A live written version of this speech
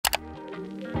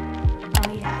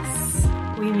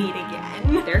we meet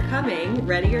again. They're coming,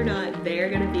 ready or not, they're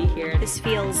gonna be here. This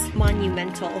feels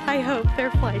monumental. I hope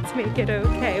their flights make it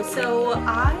okay. So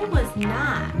I was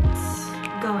not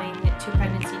going to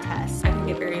pregnancy tests. I can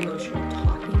get very emotional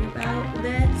talking about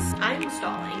this. I'm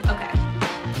stalling, okay.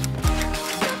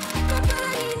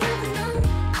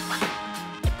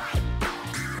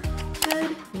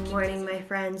 Good morning, my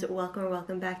friends.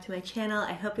 Welcome back to my channel.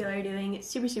 I hope you all are doing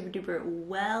super duper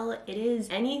well. It is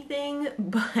anything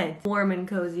but warm and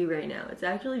cozy right now. It's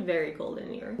actually very cold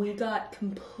in here. We got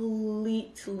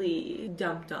completely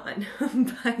dumped on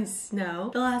by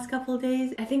snow the last couple of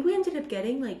days. I think we ended up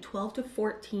getting like 12 to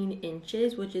 14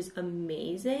 inches, which is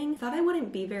amazing. Thought I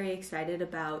wouldn't be very excited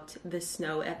about the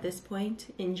snow at this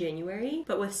point in January,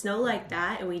 but with snow like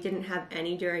that, and we didn't have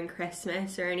any during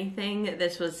Christmas or anything,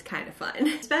 this was kind of fun.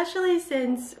 Especially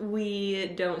since we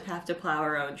don't have to plow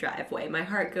our own driveway. My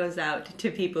heart goes out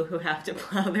to people who have to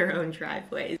plow their own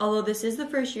driveways. Although this is the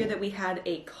first year that we had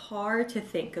a car to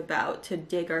think about to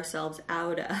dig ourselves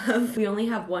out of. We only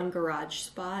have one garage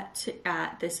spot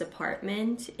at this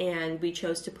apartment, and we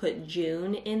chose to put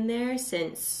June in there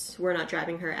since we're not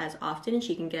driving her as often and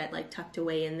she can get like tucked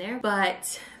away in there.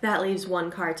 But that leaves one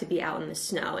car to be out in the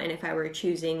snow, and if I were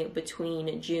choosing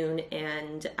between June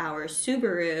and our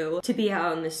Subaru to be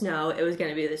out in the snow, it was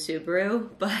gonna be the Subaru.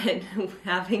 But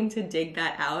having to dig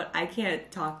that out, I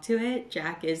can't talk to it.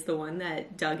 Jack is the one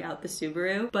that dug out the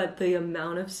Subaru, but the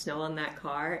amount of snow on that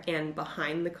car and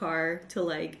behind the car to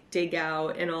like dig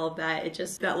out and all of that,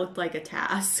 that looked like a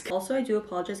task. Also, I do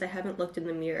apologize, I haven't looked in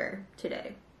the mirror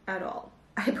today at all.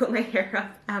 I put my hair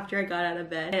up after I got out of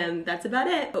bed, and that's about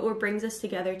it. But what brings us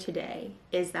together today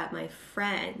is that my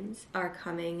friends are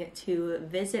coming to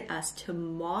visit us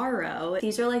tomorrow.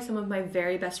 These are like some of my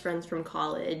very best friends from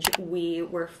college. We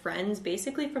were friends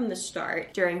basically from the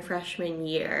start during freshman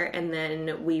year, and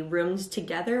then we roomed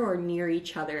together or near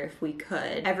each other if we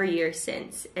could every year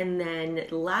since. And then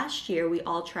last year we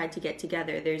all tried to get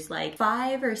together. There's like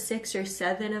 5 or 6 or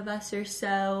 7 of us or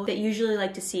so that usually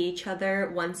like to see each other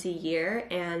once a year.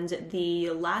 And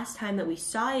the last time that we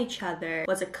saw each other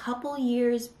was a couple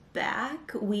years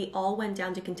back. We all went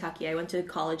down to Kentucky. I went to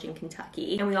college in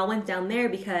Kentucky, and we all went down there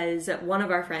because one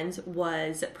of our friends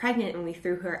was pregnant and we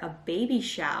threw her a baby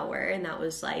shower, and that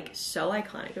was like so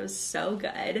iconic. It was so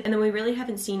good. And then we really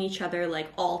haven't seen each other like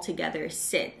all together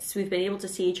since. We've been able to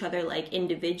see each other like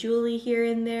individually here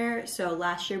and there. So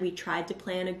last year we tried to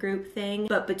plan a group thing,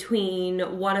 but between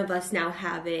one of us now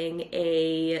having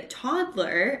a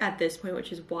toddler at this point,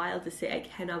 which is wild to say, I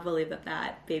cannot believe that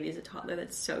that baby is a toddler.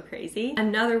 That's so crazy.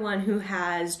 Another one who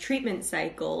has treatment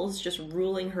cycles just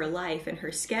ruling her life and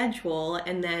her schedule,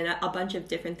 and then a bunch of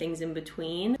different things in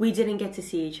between. We didn't get to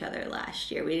see each other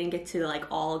last year. We didn't get to like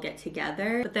all get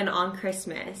together. But then on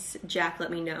Christmas, Jack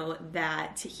let me know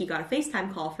that he got a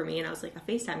FaceTime call for me, and I was like,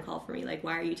 a FaceTime call for me? Like,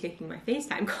 why are you taking my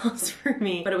FaceTime calls for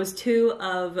me? But it was 2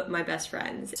 of my best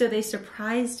friends. So they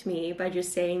surprised me by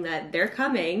just saying that they're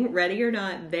coming, ready or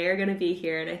not, they're gonna be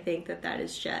here. And I think that that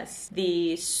is just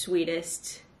the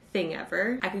sweetest thing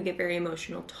ever. I could get very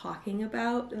emotional talking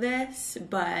about this,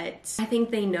 but I think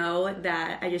they know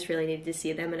that I just really needed to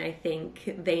see them, and I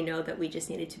think they know that we just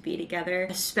needed to be together,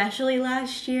 especially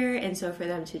last year. And so for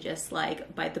them to just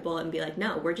like bite the bullet and be like,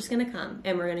 no, we're just gonna come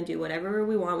and we're gonna do whatever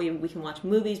we want. We can watch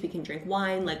movies, we can drink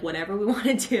wine, like whatever we want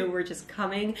to do, we're just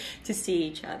coming to see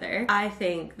each other. I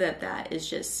think that that is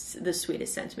just the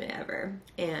sweetest sentiment ever,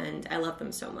 and I love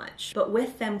them so much. But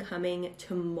with them coming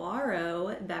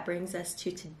tomorrow, that brings us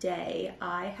to today.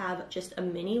 I have just a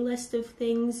mini list of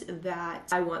things that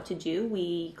I want to do.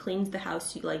 We cleaned the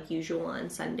house like usual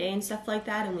on Sunday and stuff like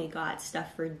that, and we got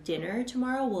stuff for dinner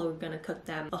tomorrow. Well, we're gonna cook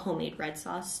them a homemade red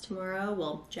sauce tomorrow.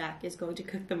 Well, Jack is going to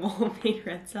cook them a homemade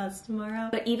red sauce tomorrow.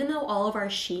 But even though all of our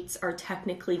sheets are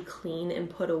technically clean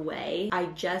and put away, I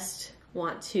just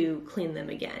want to clean them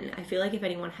again. I feel like if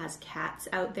anyone has cats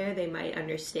out there, they might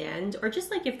understand, or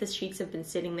just like if the sheets have been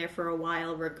sitting there for a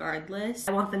while regardless,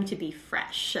 I want them to be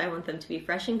fresh. I want them to be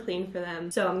fresh and clean for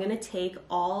them. So I'm gonna take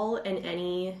all and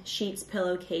any sheets,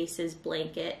 pillowcases,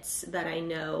 blankets that I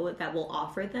know that will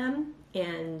offer them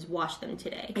and wash them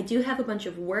today. I do have a bunch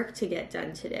of work to get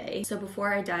done today. So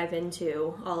before I dive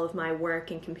into all of my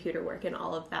work and computer work and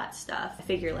all of that stuff, I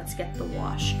figure let's get the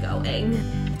wash going.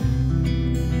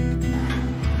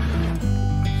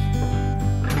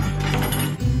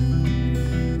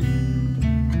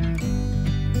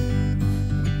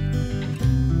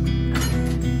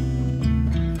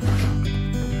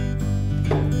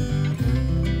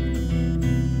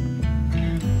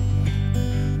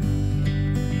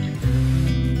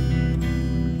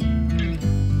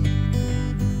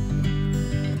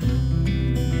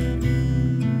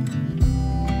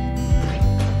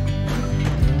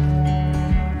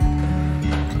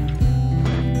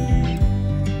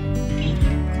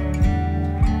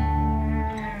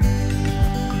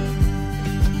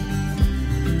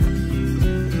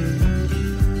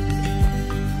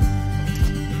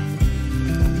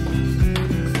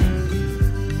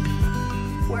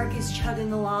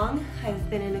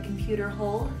 been in a computer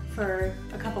hole for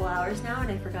a couple hours now and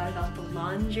I forgot about the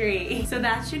laundry. So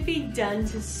that should be done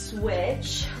to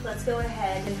switch. Let's go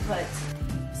ahead and put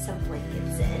some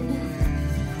blankets in.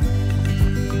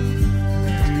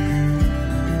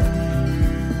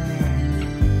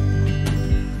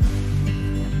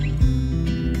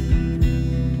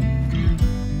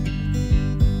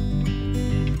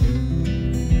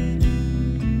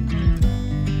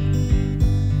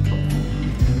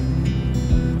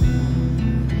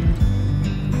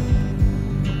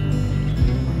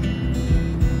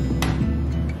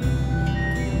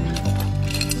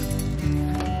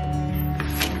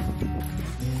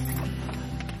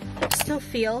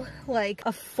 Feel like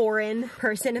a foreign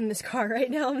person in this car right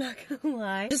now, I'm not gonna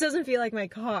lie. It just doesn't feel like my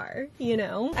car, you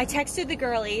know? I texted the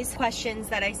girlies questions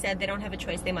that I said they don't have a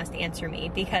choice, they must answer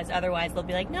me, because otherwise they'll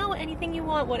be like, no, anything you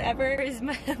want, whatever is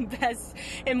best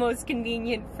and most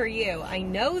convenient for you. I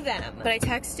know them. But I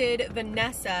texted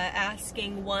Vanessa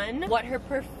asking, one, what her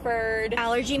preferred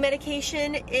allergy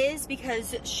medication is,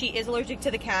 because she is allergic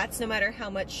to the cats. No matter how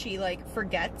much she like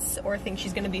forgets or thinks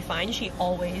she's gonna be fine, she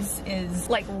always is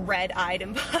like red-eyed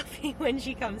and puffy when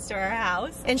she comes to our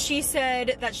house. And she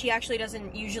said that she actually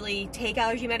doesn't usually take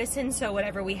allergy medicine, so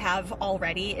whatever we have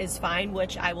already is fine,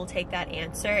 which I will take that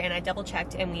answer. And I double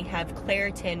checked and we have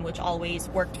Claritin, which always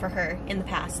worked for her in the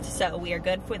past, so we are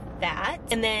good with that.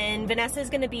 And then Vanessa is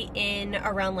gonna be in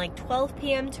around like 12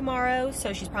 p.m. tomorrow,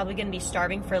 so she's probably gonna be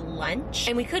starving for lunch.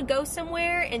 And we could go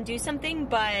somewhere and do something,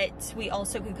 but we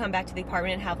also could come back to the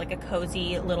apartment and have like a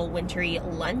cozy little wintry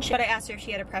lunch. But I asked her if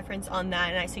she had a preference on that,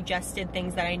 and I suggested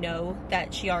things that I know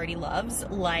that she already loves,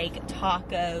 like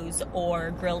tacos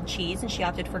or grilled cheese, and she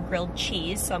opted for grilled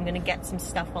cheese, so I'm gonna get some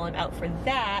stuff while I'm out for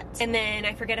that. And then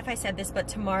I forget if I said this, but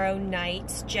tomorrow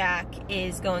night Jack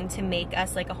is going to make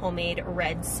us like a homemade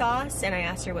red sauce, and I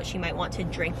asked her what she might want to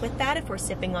drink with that, if we're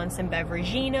sipping on some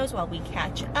beveraginos while we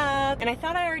catch up. And I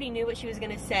thought I already knew what she was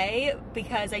gonna say,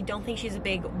 because I don't think she's a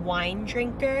big wine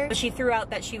drinker, but she threw out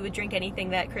that she would drink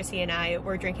anything that Chrissy and I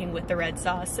were drinking with the red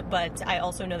sauce. But I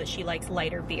also know that she likes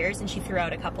lighter beers, and she threw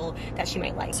out a couple that she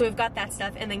might like. So we've got that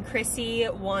stuff. And then Chrissy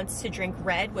wants to drink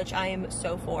red, which I am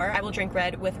so for. I will drink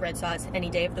red with red sauce any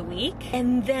day of the week.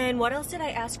 And then what else did I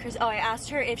ask Chris? Oh, I asked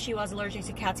her if she was allergic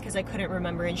to cats, because I couldn't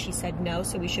remember, and she said no,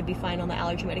 so we should be fine on the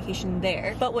allergy medication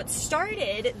there. But what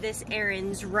started this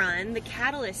errands run, the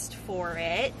catalyst for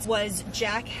it, was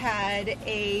Jack had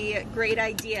a great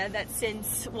idea that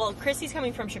since, well, Chrissy's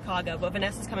coming from Chicago, but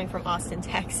Vanessa's coming from Austin,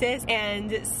 Texas,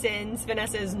 and since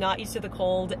Vanessa is not used to the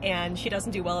cold and she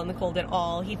doesn't do well in the cold at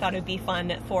all, he thought it'd be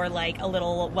fun for like a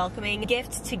little welcoming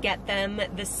gift to get them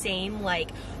the same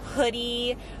like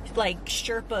hoodie, like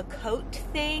Sherpa coat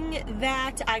thing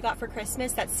that I got for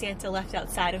Christmas that Santa left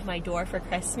outside of my door for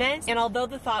Christmas. And although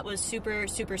the thought was super,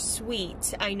 super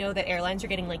sweet, I know that airlines are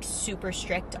getting like super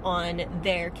strict on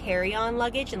their carry-on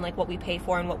luggage and like what we pay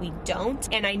for and what we don't.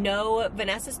 And I know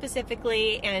Vanessa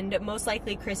specifically, and most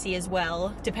likely Chrissy as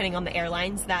well, depending on the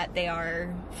airlines that they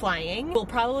are flying, will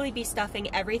probably be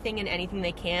stuffing everything and anything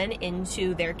they can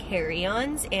into their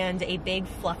carry-ons, and a big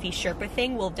fluffy Sherpa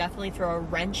thing will definitely throw a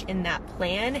wrench in that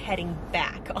plan heading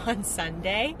back on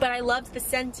Sunday. But I loved the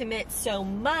sentiment so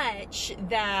much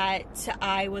that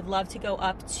I would love to go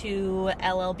up to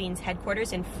LL Bean's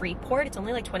headquarters in Freeport. It's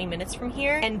only like 20 minutes from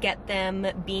here, and get them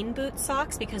bean boot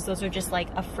socks, because those are just like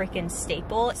a freaking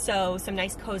staple. So some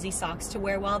nice cozy socks to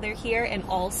wear while they're here. And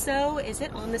also, is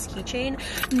it on this keychain?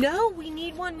 No, we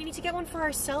need one. We need to get one for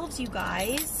ourselves, you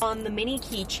guys. On the mini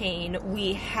keychain,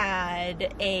 we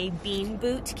had a bean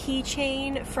boot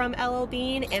keychain from LL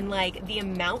Bean, and like the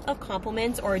amount of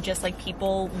compliments or just like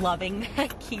people loving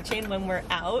that keychain when we're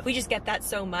out, we just get that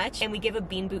so much. And we give a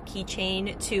bean boot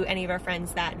keychain to any of our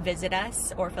friends that visit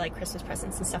us, or for like Christmas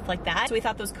presents and stuff like that. So we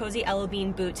thought those cozy LL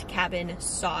Bean boot cabin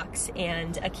socks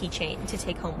and a keychain to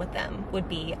take home with them would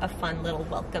be a fun little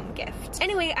welcome gift.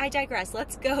 Anyway, I digress.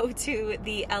 Let's go to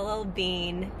the LL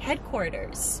Bean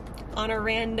headquarters on a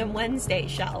random Wednesday,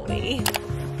 shall we?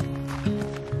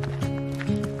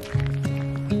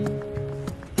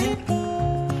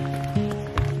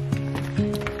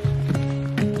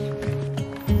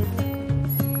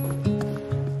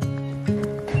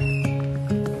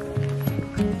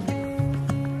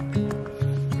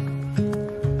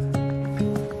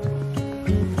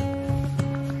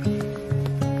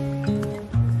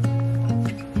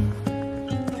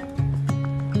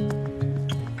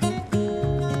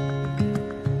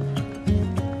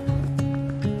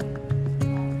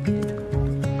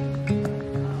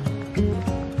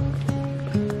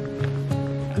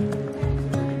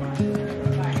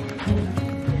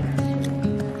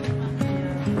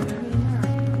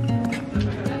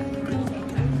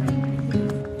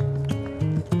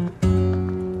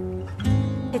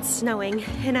 snowing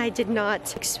and I did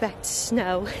not expect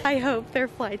snow. I hope their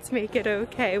flights make it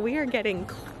okay. We are getting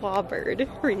clobbered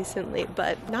recently,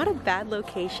 but not a bad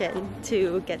location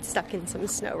to get stuck in some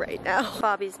snow right now.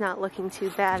 Bobby's not looking too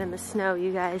bad in the snow,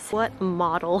 you guys. What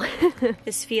model.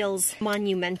 This feels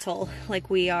monumental,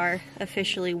 like we are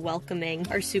officially welcoming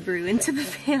our Subaru into the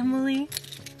family.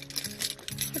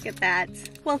 Look at that.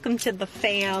 Welcome to the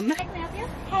fam.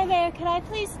 Hi there, could I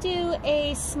please do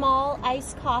a small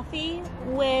iced coffee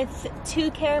with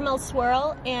 2 caramel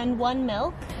swirl and 1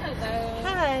 milk? Hello.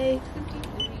 Hi.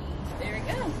 There we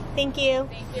go. Thank you.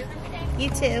 Thank you. Have a good day. You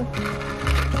too.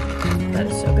 That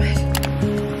is so good.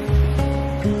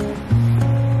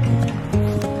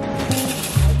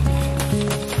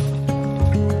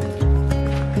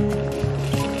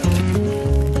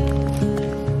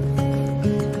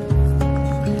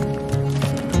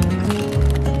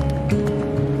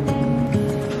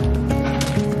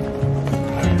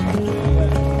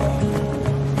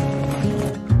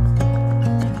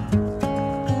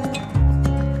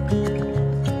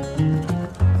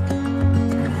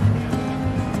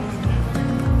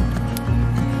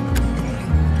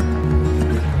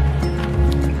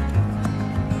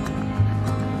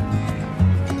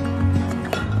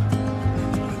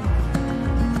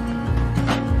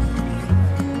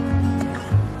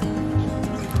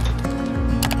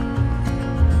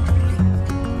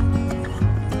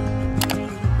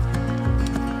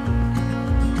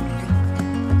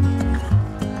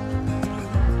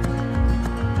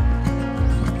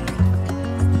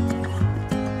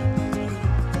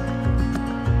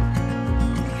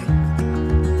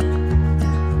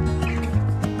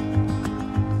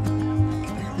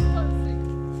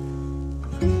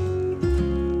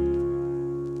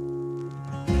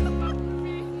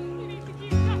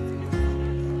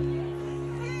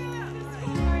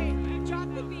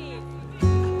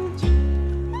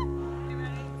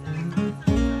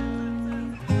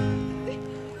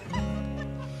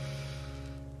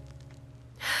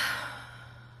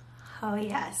 Oh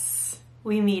yes,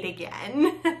 we meet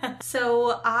again.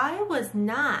 So I was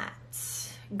not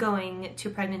going to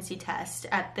pregnancy test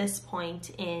at this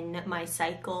point in my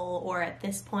cycle or at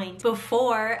this point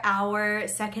before our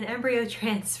second embryo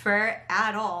transfer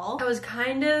at all. I was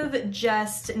kind of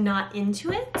just not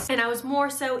into it, and I was more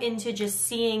so into just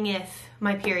seeing if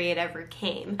my period ever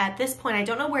came. At this point, I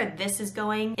don't know where this is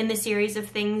going in the series of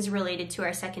things related to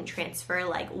our second transfer,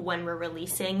 like when we're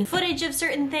releasing footage of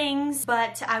certain things,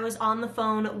 but I was on the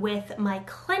phone with my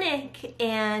clinic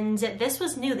and this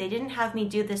was new. They didn't have me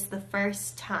do this the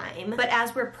first time, but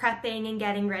as we're prepping and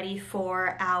getting ready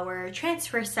for our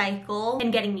transfer cycle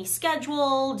and getting me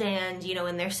scheduled and, you know,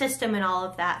 in their system and all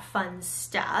of that fun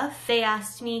stuff, they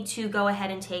asked me to go ahead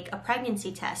and take a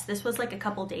pregnancy test. This was like a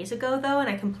couple days ago though, and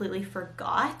I completely forgot.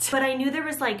 But I knew there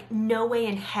was like no way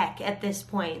in heck at this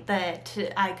point that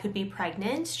I could be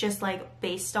pregnant, just like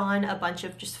based on a bunch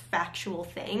of just factual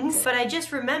things. But I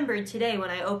just remembered today when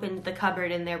I opened the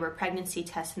cupboard and there were pregnancy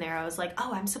tests in there, I was like,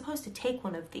 oh, I'm supposed to take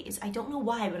one of these. I don't know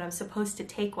why, but I'm supposed to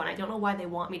take one. I don't know why they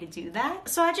want me to do that.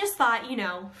 So I just thought, you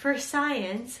know, for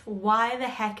science, why the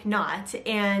heck not?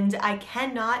 And I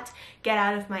cannot get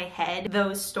out of my head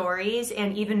those stories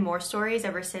and even more stories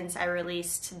ever since I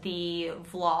released the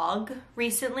vlog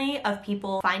recently of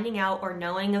people finding out or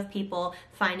knowing of people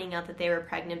finding out that they were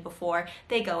pregnant before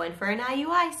they go in for an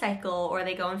IUI cycle or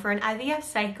they go in for an IVF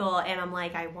cycle, and I'm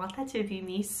like, I want that to be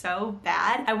me so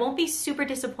bad. I won't be super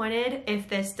disappointed if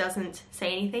this doesn't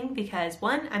say anything because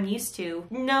one, I'm used to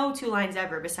no 2 lines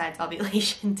ever besides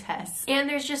ovulation tests, and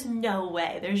there's just no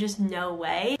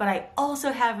way, but I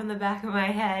also have in the back of my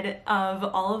head of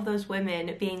all of those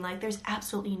women being like, there's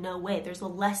absolutely no way, there's a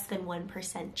less than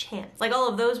 1% chance, like all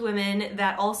of those women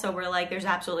that also were like, there's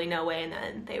absolutely no way, and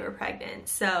then they were pregnant.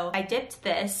 So I dipped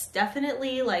this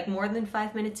definitely like more than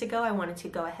 5 minutes ago. I wanted to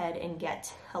go ahead and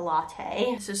get a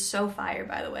latte. This is so fire,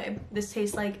 by the way. This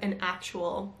tastes like an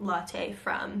actual latte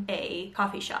from a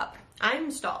coffee shop.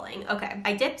 I'm stalling. Okay,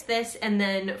 I dipped this, and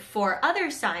then for other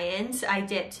science, I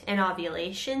dipped an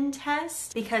ovulation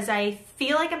test because I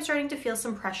feel like I'm starting to feel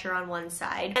some pressure on one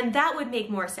side, and that would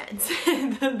make more sense.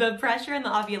 The pressure and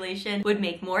the ovulation would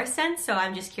make more sense, so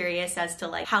I'm just curious as to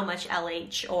like how much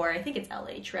LH, or I think it's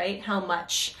LH, right? How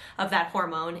much of that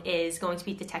hormone is going to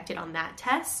be detected on that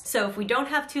test. So if we don't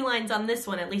have 2 lines on this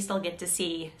one, at least I'll get to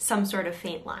see some sort of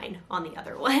faint line on the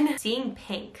other one. Seeing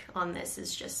pink on this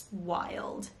is just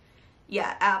wild.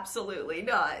 Yeah, absolutely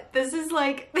not. This is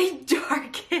like the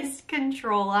darkest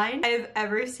control line I've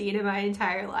ever seen in my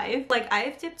entire life. Like,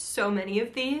 I've dipped so many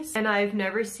of these and I've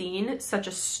never seen such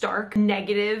a stark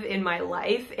negative in my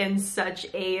life and such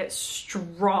a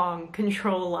strong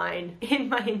control line in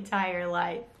my entire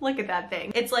life. Look at that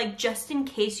thing. It's like, just in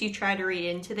case you try to read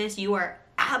into this, you are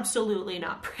absolutely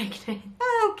not pregnant.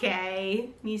 Okay,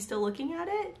 me still looking at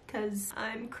it because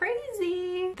I'm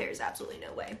crazy. There's absolutely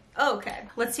no way. Okay,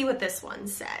 let's see what this one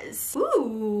says.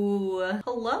 Ooh,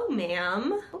 hello,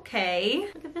 ma'am. Okay,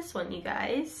 look at this one, you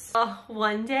guys. Oh,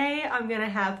 one day I'm gonna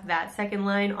have that second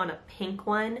line on a pink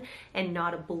one and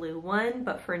not a blue one,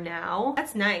 but for now,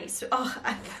 that's nice. Oh,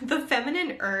 the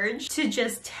feminine urge to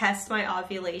just test my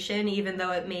ovulation, even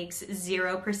though it makes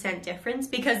 0% difference,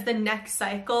 because the next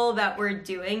cycle that we're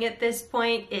doing at this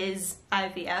point is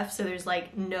IVF, so there's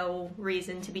like no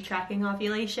reason to be tracking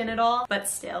ovulation at all, but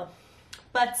still,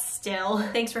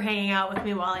 thanks for hanging out with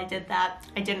me while I did that.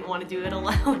 I didn't want to do it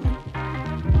alone.